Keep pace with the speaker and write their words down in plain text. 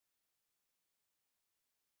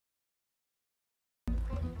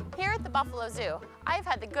at the Buffalo Zoo, I've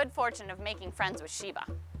had the good fortune of making friends with Sheba.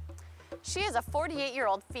 She is a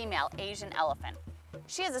 48-year-old female Asian elephant.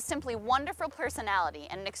 She has a simply wonderful personality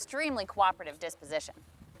and an extremely cooperative disposition.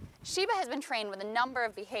 Sheba has been trained with a number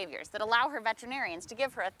of behaviors that allow her veterinarians to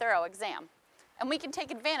give her a thorough exam. And we can take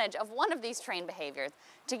advantage of one of these trained behaviors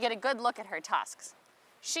to get a good look at her tusks.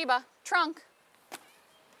 Sheba, trunk.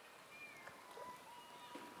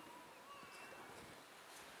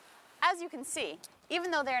 As you can see, even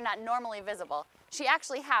though they are not normally visible, she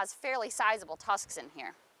actually has fairly sizable tusks in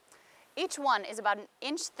here. Each one is about 1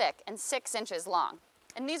 inch thick and 6 inches long,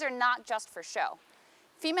 and these are not just for show.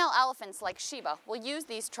 Female elephants like Sheba will use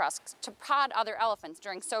these tusks to prod other elephants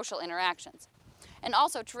during social interactions, and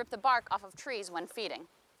also to rip the bark off of trees when feeding.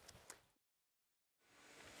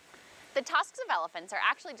 The tusks of elephants are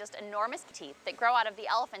actually just enormous teeth that grow out of the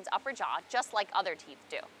elephant's upper jaw, just like other teeth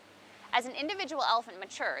do. As an individual elephant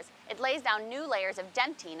matures, it lays down new layers of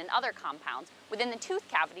dentine and other compounds within the tooth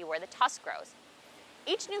cavity where the tusk grows.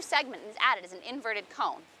 Each new segment is added as an inverted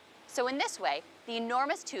cone. So in this way, the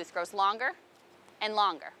enormous tooth grows longer and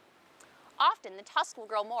longer. Often, the tusk will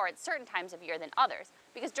grow more at certain times of year than others,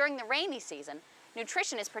 because during the rainy season,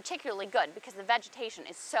 nutrition is particularly good because the vegetation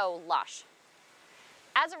is so lush.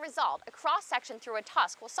 As a result, a cross-section through a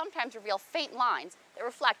tusk will sometimes reveal faint lines that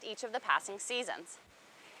reflect each of the passing seasons.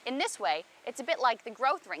 In this way, it's a bit like the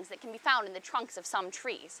growth rings that can be found in the trunks of some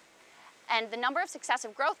trees. And the number of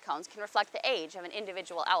successive growth cones can reflect the age of an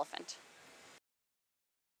individual elephant.